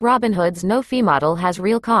Robinhood's no-fee model has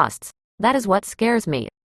real costs. That is what scares me.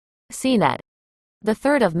 CNET. The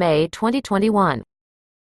 3rd of May 2021.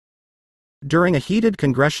 During a heated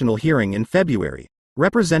congressional hearing in February,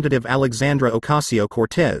 Representative Alexandra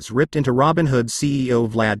Ocasio-Cortez ripped into Robinhood CEO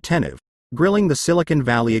Vlad Tenev, grilling the Silicon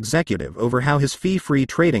Valley executive over how his fee-free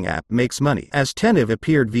trading app makes money. As Tenev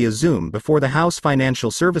appeared via Zoom before the House Financial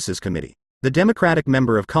Services Committee, the Democratic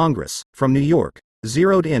member of Congress, from New York,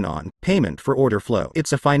 zeroed in on payment for order flow.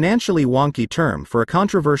 It's a financially wonky term for a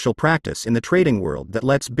controversial practice in the trading world that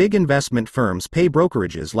lets big investment firms pay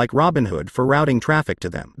brokerages like Robinhood for routing traffic to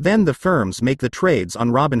them. Then the firms make the trades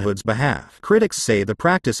on Robinhood's behalf. Critics say the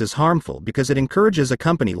practice is harmful because it encourages a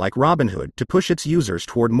company like Robinhood to push its users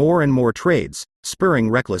toward more and more trades, spurring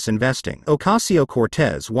reckless investing.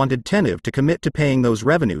 Ocasio-Cortez wanted Tenev to commit to paying those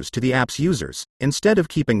revenues to the app's users, instead of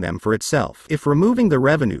keeping them for itself. If removing the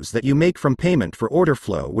revenues that you make from payment for order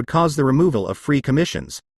flow would cause the removal of free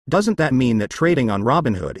commissions, doesn't that mean that trading on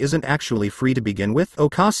Robinhood isn't actually free to begin with?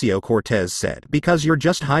 Ocasio-Cortez said, because you're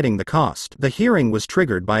just hiding the cost. The hearing was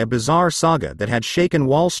triggered by a bizarre saga that had shaken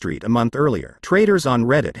Wall Street a month earlier. Traders on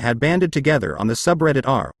Reddit had banded together on the subreddit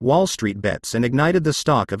r/Wall Street Bets and ignited the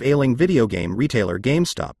stock of ailing video game retailer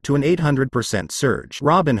GameStop to an 800% surge.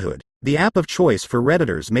 Robinhood, the app of choice for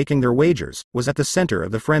Redditors making their wagers, was at the center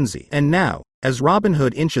of the frenzy. And now, as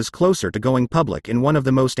Robinhood inches closer to going public in one of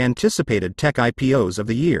the most anticipated tech IPOs of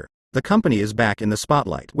the year, the company is back in the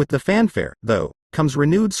spotlight. With the fanfare, though, comes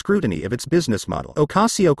renewed scrutiny of its business model.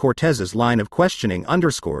 Ocasio-Cortez's line of questioning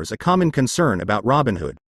underscores a common concern about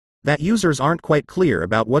Robinhood: that users aren't quite clear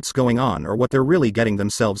about what's going on or what they're really getting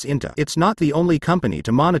themselves into. It's not the only company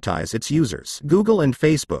to monetize its users. Google and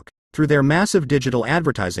Facebook, through their massive digital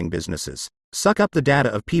advertising businesses, suck up the data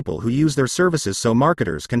of people who use their services so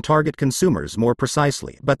marketers can target consumers more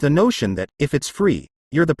precisely. But the notion that, if it's free,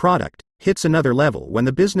 you're the product, hits another level when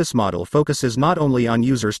the business model focuses not only on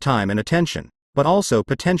users' time and attention, but also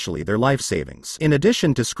potentially their life savings. In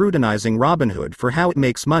addition to scrutinizing Robinhood for how it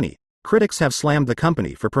makes money, critics have slammed the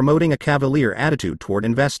company for promoting a cavalier attitude toward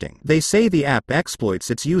investing. They say the app exploits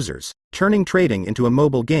its users, turning trading into a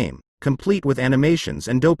mobile game, complete with animations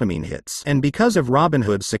and dopamine hits. And because of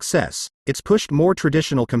Robinhood's success, it's pushed more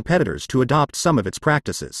traditional competitors to adopt some of its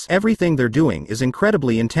practices. Everything they're doing is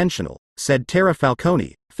incredibly intentional, said Tara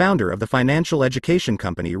Falcone, founder of the financial education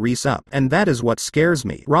company ReseUp. And that is what scares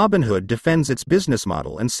me. Robinhood defends its business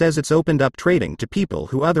model and says it's opened up trading to people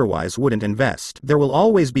who otherwise wouldn't invest. There will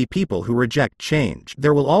always be people who reject change.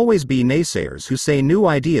 There will always be naysayers who say new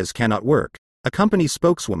ideas cannot work, a company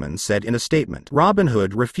spokeswoman said in a statement.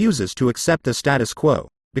 Robinhood refuses to accept the status quo,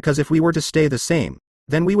 because if we were to stay the same,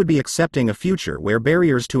 then we would be accepting a future where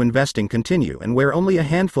barriers to investing continue and where only a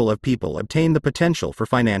handful of people obtain the potential for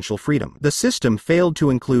financial freedom. The system failed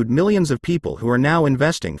to include millions of people who are now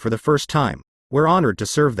investing for the first time. We're honored to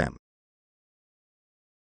serve them.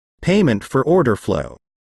 Payment for order flow.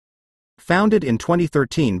 Founded in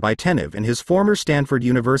 2013 by Tenev and his former Stanford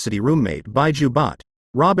University roommate Baiju Bhatt,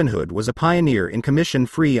 Robinhood was a pioneer in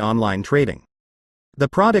commission-free online trading. The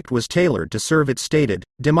product was tailored to serve its stated,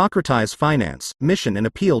 democratize finance, mission and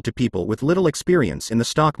appeal to people with little experience in the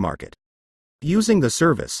stock market. Using the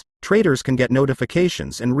service, traders can get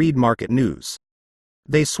notifications and read market news.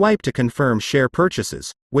 They swipe to confirm share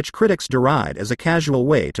purchases, which critics deride as a casual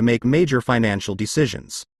way to make major financial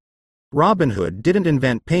decisions. Robinhood didn't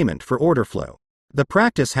invent payment for order flow. The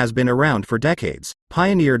practice has been around for decades,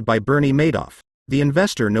 pioneered by Bernie Madoff, the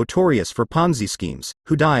investor notorious for Ponzi schemes,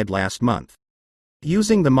 who died last month.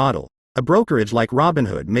 Using the model, a brokerage like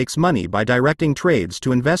Robinhood makes money by directing trades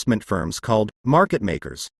to investment firms called market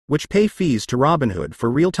makers, which pay fees to Robinhood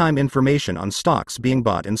for real-time information on stocks being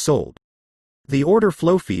bought and sold. The order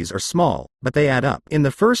flow fees are small, but they add up. In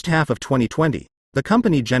the first half of 2020, the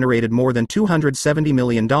company generated more than $270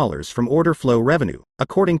 million from order flow revenue,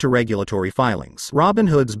 according to regulatory filings.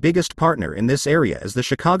 Robinhood's biggest partner in this area is the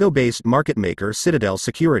Chicago-based market maker Citadel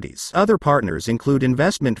Securities. Other partners include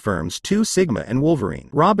investment firms Two Sigma and Wolverine.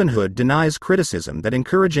 Robinhood denies criticism that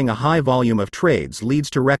encouraging a high volume of trades leads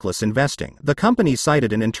to reckless investing. The company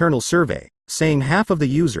cited an internal survey, saying half of the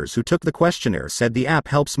users who took the questionnaire said the app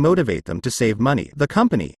helps motivate them to save money. The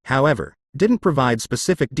company, however, didn't provide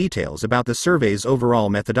specific details about the survey's overall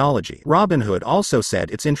methodology. Robinhood also said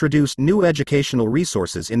it's introduced new educational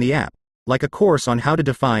resources in the app, like a course on how to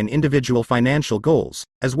define individual financial goals,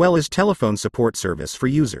 as well as telephone support service for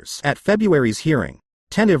users. At February's hearing,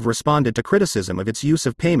 Tenev responded to criticism of its use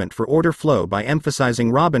of payment for order flow by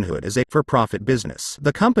emphasizing Robinhood as a for-profit business.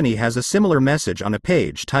 The company has a similar message on a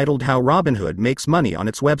page titled How Robinhood Makes Money on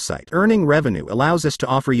its website. Earning revenue allows us to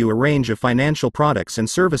offer you a range of financial products and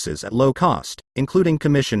services at low cost, including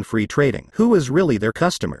commission-free trading. Who is really their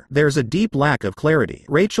customer? There's a deep lack of clarity.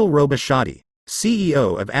 Rachel Robashadi,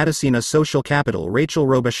 CEO of Adesina Social Capital. Rachel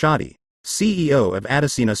Robashadi, CEO of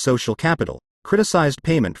Adesina Social Capital, criticized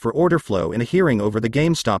payment for order flow in a hearing over the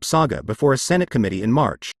GameStop saga before a Senate committee in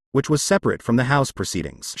March, which was separate from the House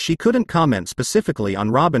proceedings. She couldn't comment specifically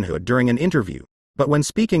on Robinhood during an interview, but when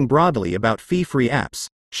speaking broadly about fee-free apps,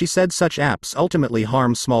 she said such apps ultimately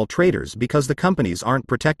harm small traders because the companies aren't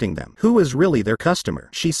protecting them. Who is really their customer?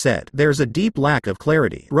 She said. There's a deep lack of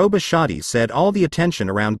clarity. Robashadi said all the attention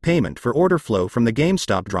around payment for order flow from the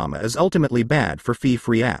GameStop drama is ultimately bad for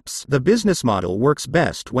fee-free apps. The business model works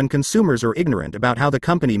best when consumers are ignorant about how the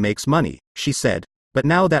company makes money, she said, but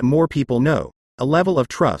now that more people know, a level of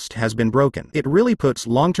trust has been broken. It really puts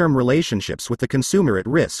long-term relationships with the consumer at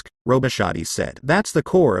risk, Robashadi said. That's the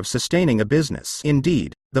core of sustaining a business.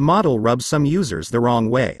 Indeed, the model rubs some users the wrong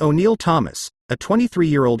way. O'Neil Thomas, a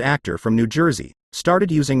 23-year-old actor from New Jersey,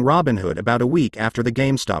 started using Robinhood about a week after the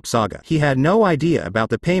GameStop saga. He had no idea about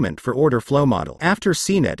the payment for order flow model. After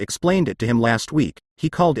CNET explained it to him last week, he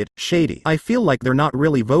called it shady. I feel like they're not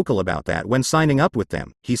really vocal about that when signing up with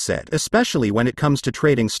them, he said. Especially when it comes to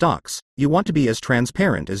trading stocks, you want to be as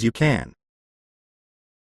transparent as you can.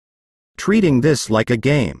 Treating this like a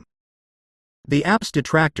game. The app's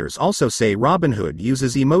detractors also say Robinhood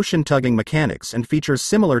uses emotion-tugging mechanics and features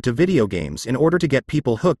similar to video games in order to get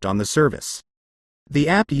people hooked on the service. The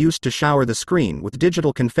app used to shower the screen with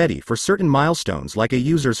digital confetti for certain milestones like a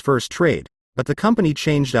user's first trade, but the company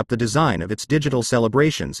changed up the design of its digital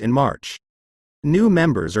celebrations in March. New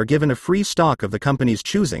members are given a free stock of the company's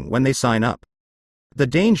choosing when they sign up. The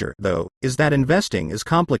danger, though, is that investing is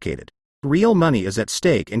complicated. Real money is at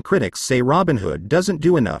stake, and critics say Robinhood doesn't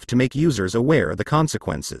do enough to make users aware of the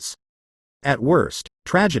consequences. At worst,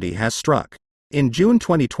 tragedy has struck. In June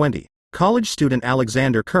 2020, college student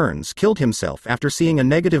Alexander Kearns killed himself after seeing a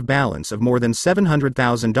negative balance of more than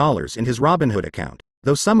 $700,000 in his Robinhood account,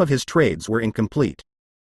 though some of his trades were incomplete.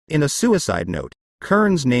 In a suicide note,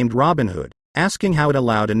 Kearns named Robinhood, asking how it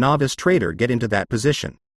allowed a novice trader get into that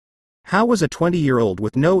position. How was a 20-year-old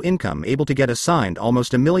with no income able to get assigned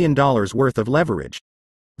almost $1 million worth of leverage?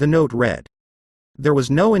 The note read. There was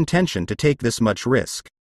no intention to take this much risk.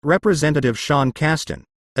 Representative Sean Casten,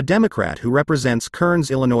 a Democrat who represents Kearns'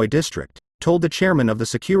 Illinois district, told the chairman of the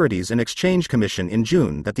Securities and Exchange Commission in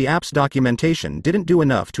June that the app's documentation didn't do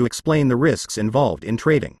enough to explain the risks involved in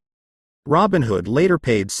trading. Robinhood later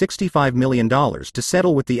paid $65 million to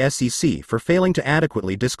settle with the SEC for failing to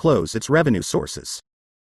adequately disclose its revenue sources.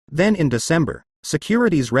 Then in December,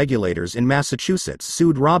 securities regulators in Massachusetts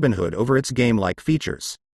sued Robinhood over its game-like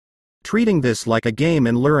features. Treating this like a game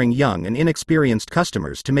and luring young and inexperienced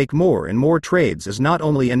customers to make more and more trades is not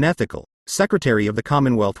only unethical, Secretary of the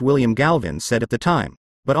Commonwealth William Galvin said at the time,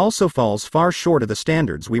 but also falls far short of the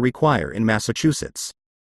standards we require in Massachusetts.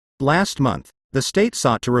 Last month, the state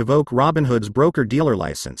sought to revoke Robinhood's broker-dealer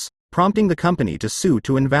license, prompting the company to sue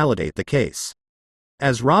to invalidate the case.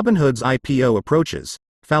 As Robinhood's IPO approaches,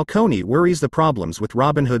 Falcone worries the problems with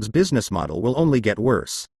Robinhood's business model will only get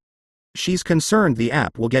worse. She's concerned the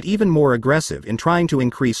app will get even more aggressive in trying to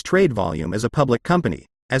increase trade volume as a public company,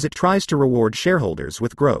 as it tries to reward shareholders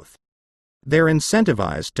with growth. They're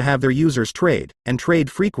incentivized to have their users trade, and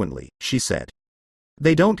trade frequently, she said.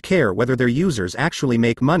 They don't care whether their users actually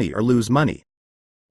make money or lose money.